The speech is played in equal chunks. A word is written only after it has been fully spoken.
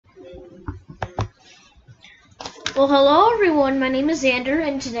Well, hello everyone, my name is Xander,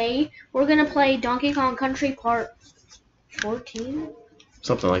 and today we're gonna play Donkey Kong Country Part 14?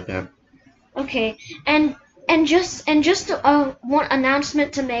 Something like that. Okay, and just one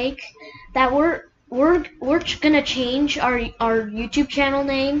announcement to make, that we're gonna change our YouTube channel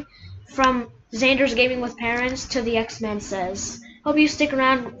name from Xander's Gaming with Parents to the X-Men Says. Hope you stick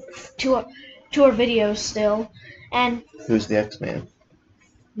around to our videos still. And Who's the X-Man?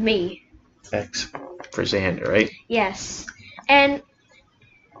 me. X for Xander, right? Yes. And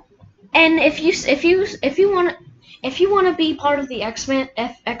if you want to be part of the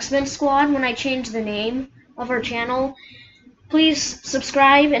X-Men squad when I change the name of our channel, please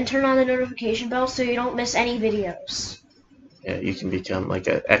subscribe and turn on the notification bell so you don't miss any videos. Yeah, you can become like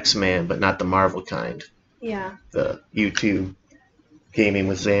an X-Man, but not the Marvel kind. Yeah. The YouTube Gaming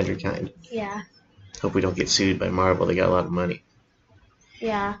with Xander kind. Yeah. Hope we don't get sued by Marvel. They got a lot of money.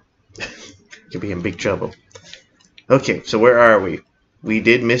 Yeah. Could be in big trouble. Okay, so where are we? We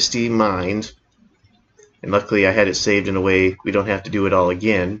did Misty Mines, and luckily I had it saved in a way we don't have to do it all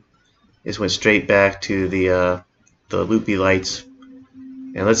again. This went straight back to the Loopy Lights,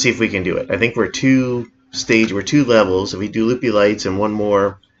 and let's see if we can do it. I think we're two levels. If we do Loopy Lights and one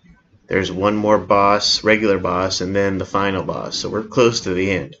more, there's one more boss, regular boss, and then the final boss. So we're close to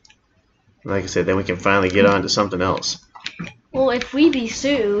the end. Like I said, then we can finally get on to something else. Well, if we be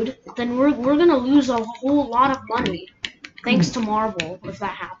sued, then we're gonna lose a whole lot of money, thanks to Marvel, if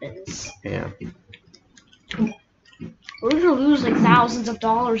that happens. Yeah. We're gonna lose like thousands of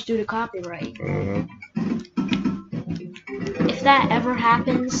dollars due to copyright. Mm-hmm. If that ever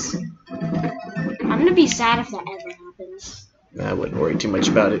happens, I'm gonna be sad if that ever happens. I wouldn't worry too much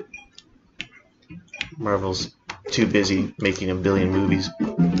about it. Marvel's too busy making a billion movies.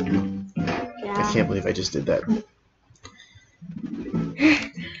 Yeah. I can't believe I just did that.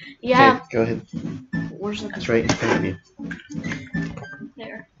 Yeah. Okay, go ahead. Where's the It's right in front of you.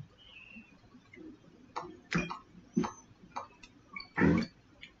 There.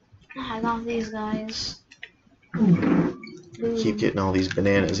 I got these guys. Keep getting all these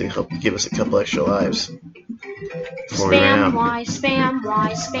bananas. They help give us a couple extra lives. Before we run out. Spam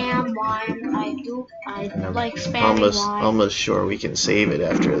Y. I like spamming Y. Almost sure we can save it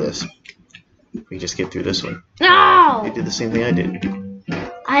after this. If we just get through this one. No! You did the same thing I did.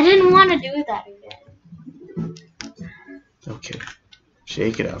 I didn't want to do that again. Okay.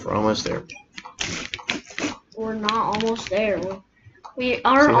 Shake it out. We're almost there. We're not almost there. We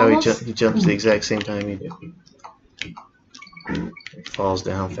are See how almost... he jumps the exact same time you do. He falls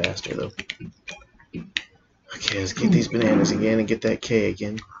down faster though. Okay, let's get these bananas again and get that K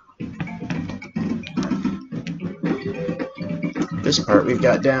again. This part we've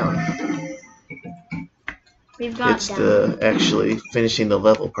got down. It's the actually finishing the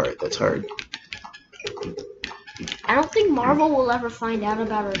level part that's hard. I don't think Marvel will ever find out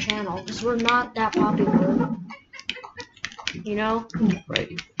about our channel because we're not that popular. You know?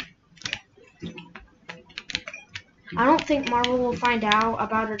 Right. I don't think Marvel will find out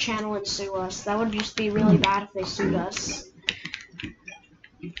about our channel and sue us. That would just be really bad if they sued us.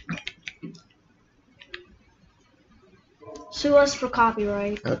 Sue us for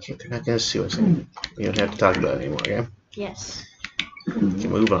copyright. Okay, they're not going to sue us anymore. We don't have to talk about it anymore, yeah? Yes. We can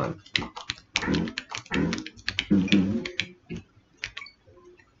move on.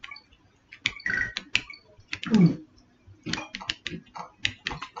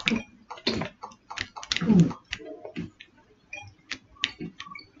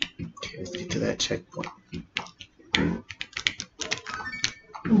 Okay, let's get to that checkpoint.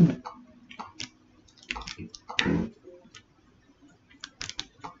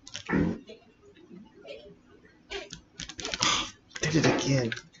 Did it again.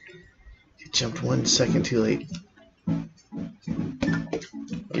 I jumped 1 second too late. Are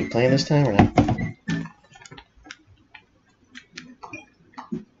you playing this time or not?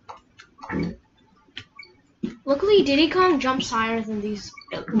 Luckily, Diddy Kong jumps higher than these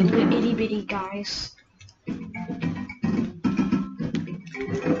itty bitty guys.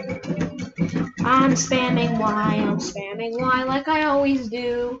 I'm spamming Y like I always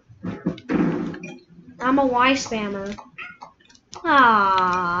do. I'm a Y spammer.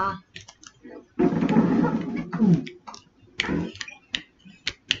 Ah.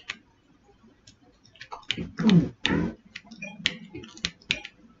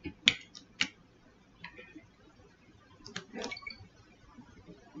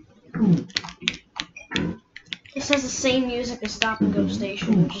 This has the same music as Stop and Go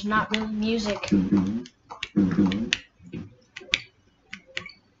Station, which is not really music.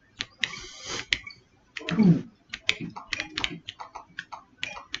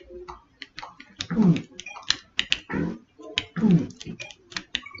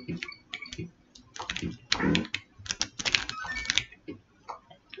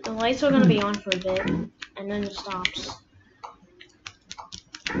 lights are gonna be on for a bit, and then it stops.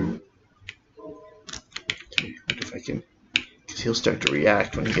 If I can, because he'll start to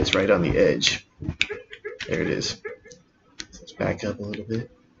react when he gets right on the edge. There it is. So let's back up a little bit.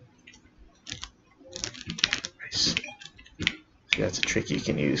 Nice. See, that's a trick you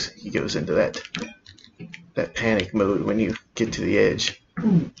can use. He goes into that panic mode when you get to the edge.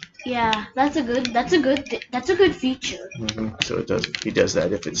 Yeah, that's a good feature. So he does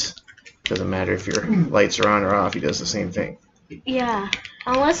that if doesn't matter if your lights are on or off. He does the same thing. Yeah,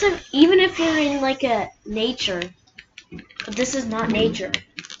 even if you're in like a nature, but this is not nature.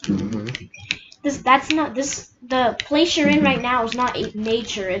 The place you're in right now is not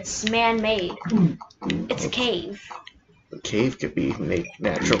nature. It's man-made. It's a cave. A cave could be made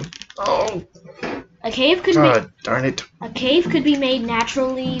natural. Oh. A cave could darn it. A cave could be made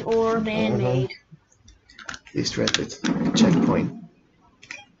naturally or man-made. At least we're at the checkpoint.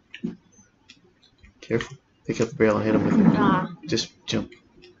 Careful. Pick up the barrel and hit him with it. Just jump.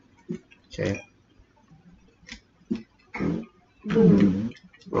 Okay. Boom.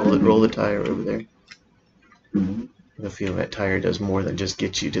 Roll the tire over there. I have a feeling that tire does more than just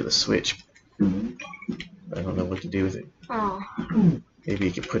get you to the switch. I don't know what to do with it. Maybe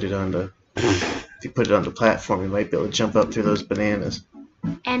you could put it on the... If you put it on the platform, you might be able to jump up through those bananas.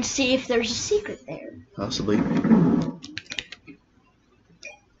 And see if there's a secret there. Possibly.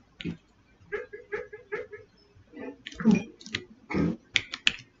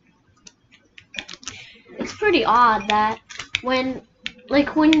 It's pretty odd that when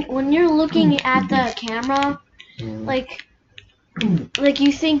you're looking at the camera, like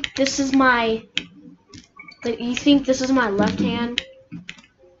you think this is my left hand.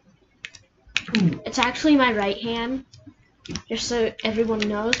 It's actually my right hand, just so everyone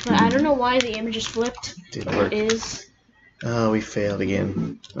knows. But I don't know why the image is flipped. Didn't work. It is. Oh, we failed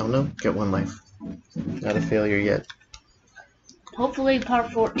again. Oh no, got one life. Not a failure yet. Hopefully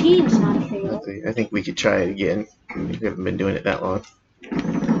part 14 is not a failure. Okay, I think we could try it again. We haven't been doing it that long.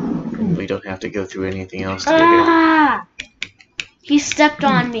 We don't have to go through anything else to get here. He stepped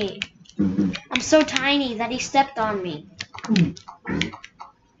on me. I'm so tiny that he stepped on me.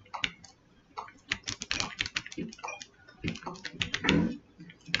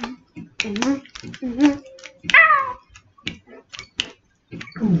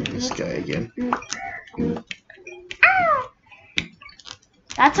 This guy again.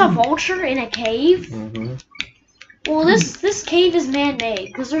 That's a vulture in a cave? Well, this cave is man-made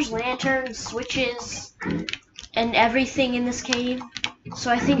because there's lanterns, switches, and everything in this cave.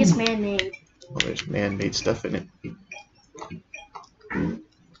 So I think it's man-made. Well, there's man-made stuff in it.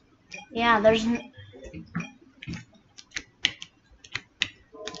 Yeah, there's...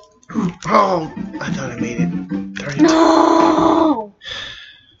 Oh! I thought I made it. Darn it. No!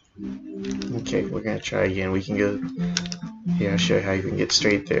 Okay, we're gonna try again. We can go... Here, I'll show you how you can get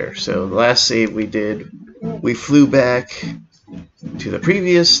straight there. So, the last save we did, we flew back to the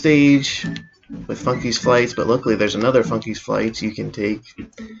previous stage with Funky's Flights, but luckily there's another Funky's Flights you can take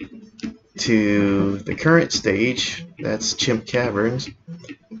to the current stage. That's Chimp Caverns.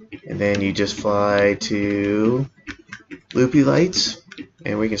 And then you just fly to Loopy Lights,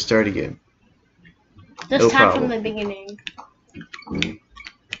 and we can start again. This time from the beginning.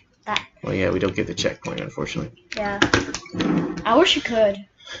 Well, yeah, we don't get the checkpoint, unfortunately. Yeah. I wish you could.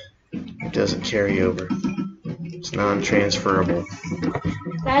 It doesn't carry over. It's non-transferable.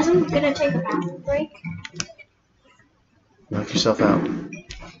 Guys, I'm gonna take a bathroom break. Knock yourself out.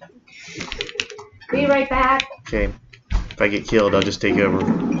 Be right back. Okay. If I get killed, I'll just take over.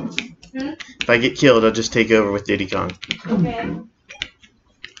 If I get killed, I'll just take over with Diddy Kong. Okay.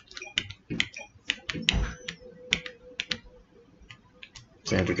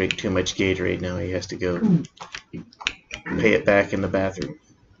 Xander drank too much Gatorade, now he has to go pay it back in the bathroom.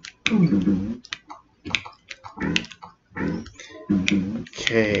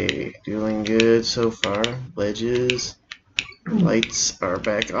 Okay, doing good so far. Ledges. Lights are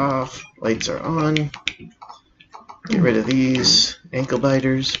back off. Lights are on. Get rid of these ankle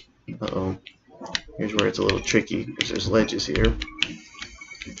biters. Uh-oh. Here's where it's a little tricky because there's ledges here.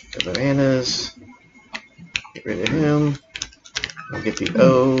 The bananas. Get rid of him. I'll get the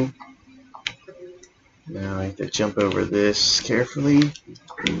O. Now I have to jump over this carefully.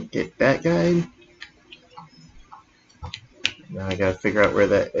 Get that guy. Now I gotta figure out where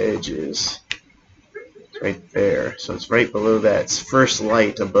that edge is. It's right there. So it's right below that. It's first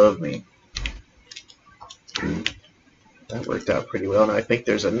light above me. That worked out pretty well. Now I think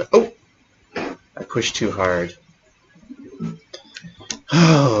there's a... Oh! I pushed too hard.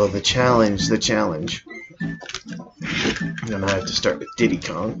 Oh, the challenge, the challenge. then I have to start with Diddy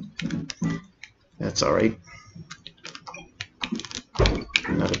Kong. That's alright.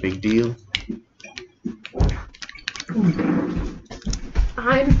 Not a big deal.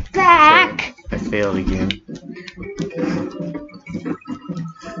 I'm back! I failed again.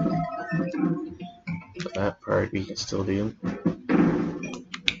 But that part we can still do.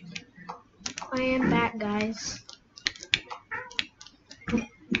 I am back, guys.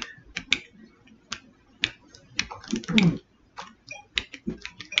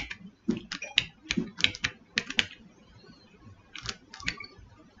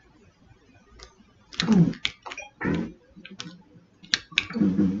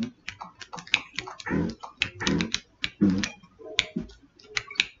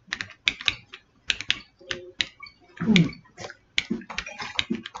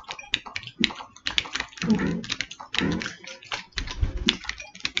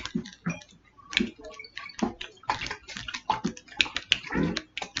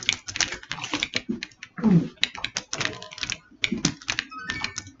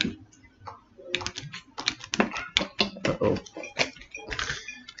 Uh-oh.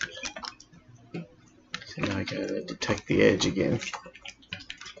 So now I gotta detect the edge again.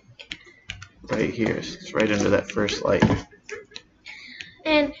 Right here. It's right under that first light.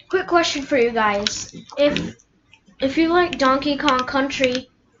 And quick question for you guys. If you like Donkey Kong Country,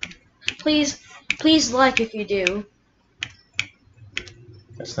 please like if you do.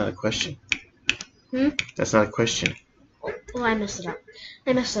 That's not a question. Hmm? That's not a question. Oh, I messed it up.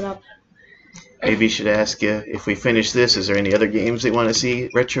 I messed it up. Maybe you should ask you, if we finish this, is there any other games they want to see?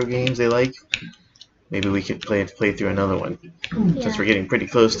 Retro games they like? Maybe we could play through another one. Yeah. Since we're getting pretty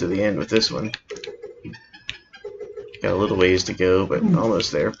close to the end with this one. Got a little ways to go, but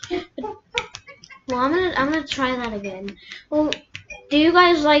almost there. Well, I'm gonna try that again. Well, do you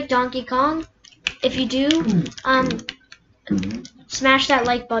guys like Donkey Kong? If you do, smash that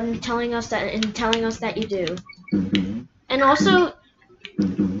like button, telling us that you do. And also,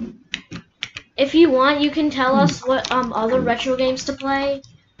 if you want, you can tell us what other retro games to play,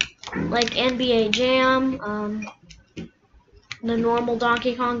 like NBA Jam, the normal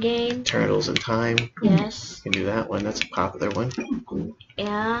Donkey Kong game. Turtles in Time. Yes. You can do that one. That's a popular one.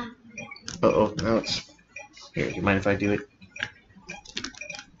 Yeah. Uh-oh, now it's... Here, do you mind if I do it?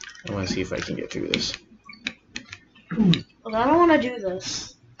 I want to see if I can get through this. Well, I don't want to do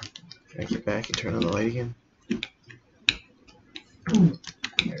this. Can I get back and turn on the light again?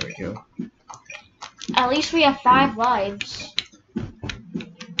 There we go. At least we have 5 lives.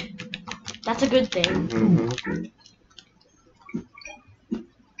 That's a good thing. Mm-hmm.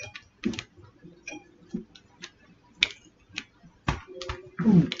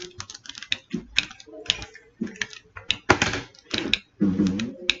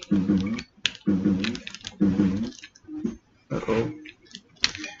 Uh-oh.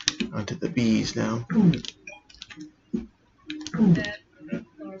 Onto the bees now.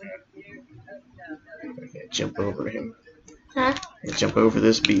 Okay, jump over him. Huh? And jump over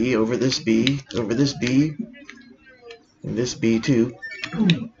this bee, over this bee, over this bee, and this bee too.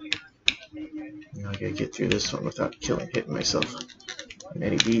 Now I gotta get through this one without hitting myself and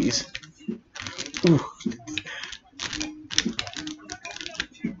any bees. Ooh.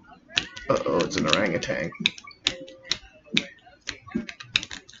 Uh-oh, it's an orangutan.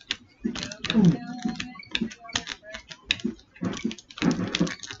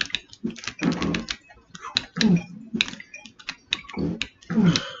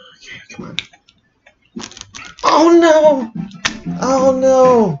 Okay, come on. Oh no! Oh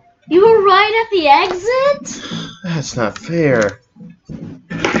no! You were right at the exit? That's not fair.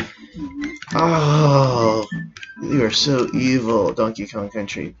 Oh, you are so evil, Donkey Kong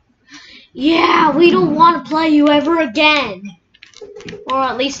Country. Yeah, we don't want to play you ever again. Or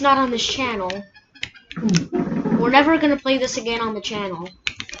at least not on this channel. We're never going to play this again on the channel.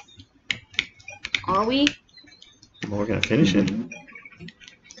 Are we? Well, we're gonna finish it.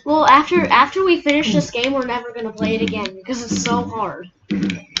 Well, after we finish this game, we're never going to play it again because it's so hard.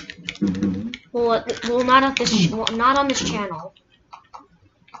 Well, not on this channel.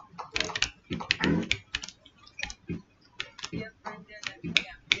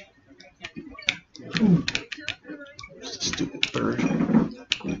 Stupid bird.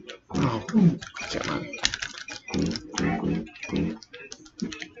 Oh, come on. Okay.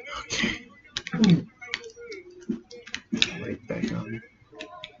 Right back on.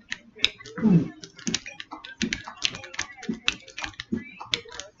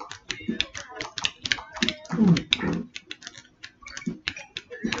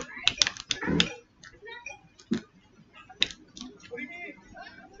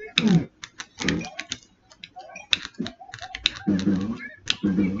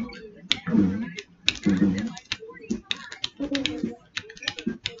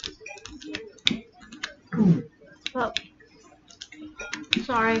 Oh.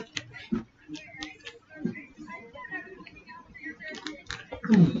 Sorry.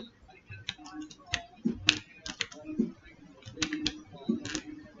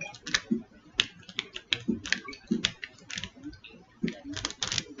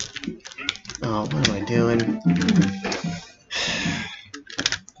 Oh, what am I doing?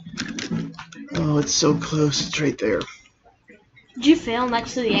 Oh, it's so close. It's right there. Did you fail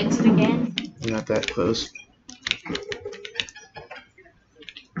next to the exit again? Not that close.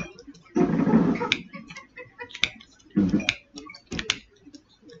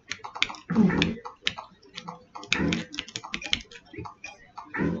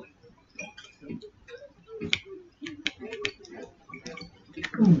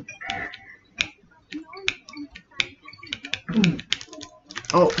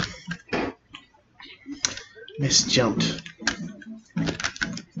 Oh, misjumped.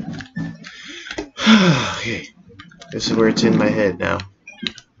 Okay, this is where it's in my head now.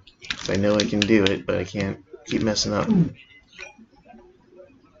 I know I can do it, but I can't keep messing up.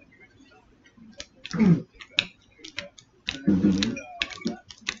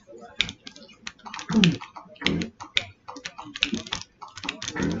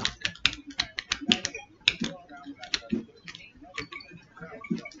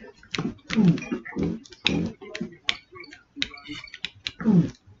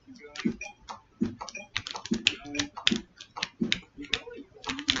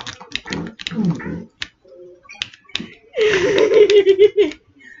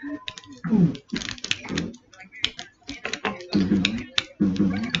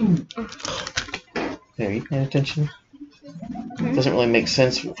 Hey, are you paying attention? It doesn't really make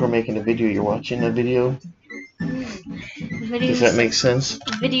sense if we're making a video. You're watching a video. Does that make sense?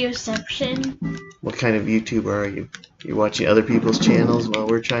 Videoception. What kind of YouTuber are you? You're watching other people's channels while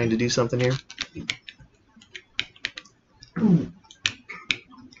we're trying to do something here?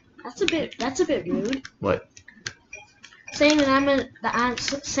 That's a bit rude. What? Saying that I'm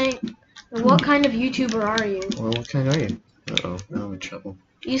saying what kind of YouTuber are you? Well, what kind are you? Uh-oh, now I'm in trouble.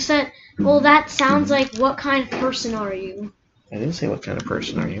 You said, well, that sounds like what kind of person are you? I didn't say what kind of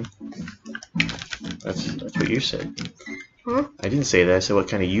person are you. That's what you said. Huh? I didn't say that. I said what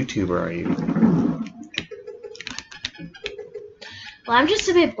kind of YouTuber are you? Well, I'm just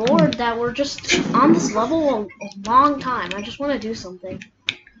a bit bored that we're just on this level a long time. I just want to do something.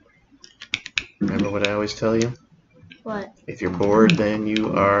 Remember what I always tell you? What? If you're bored, then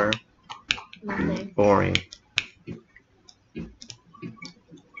you are Nothing. boring.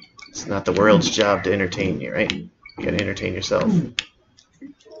 It's not the world's job to entertain you, right? You gotta entertain yourself.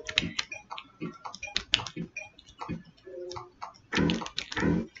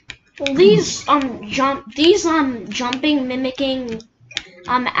 Well, these jumping mimicking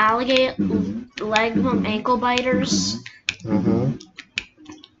alligator leg ankle biters. Mm-hmm.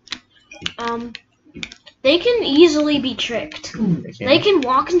 They can easily be tricked. They can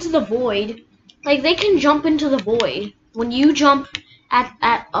walk into the void. Like, they can jump into the void. When you jump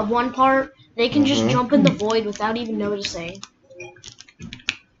at one part, they can just jump in the void without even noticing.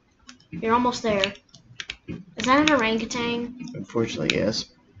 You're almost there. Is that an orangutan? Unfortunately, yes.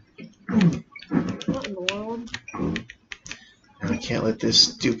 What in the world? I can't let this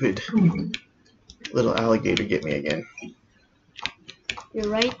stupid little alligator get me again. You're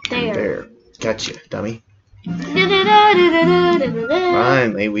right there. There. Gotcha, dummy.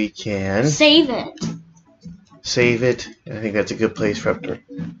 Finally, we can save it. Save it. I think that's a good place for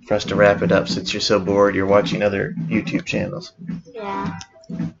us to wrap it up, since you're so bored you're watching other YouTube channels. Yeah.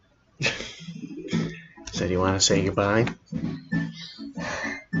 So do you want to say goodbye?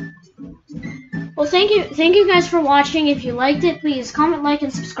 Well, thank you guys for watching. If you liked it, please comment, like,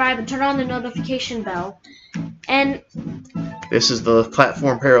 and subscribe, and turn on the notification bell. And this is the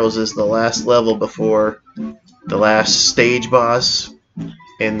Platform Perils is the last level before the last stage boss,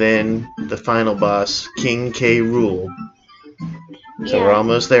 and then the final boss, King K. Rool. So we're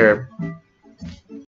almost there.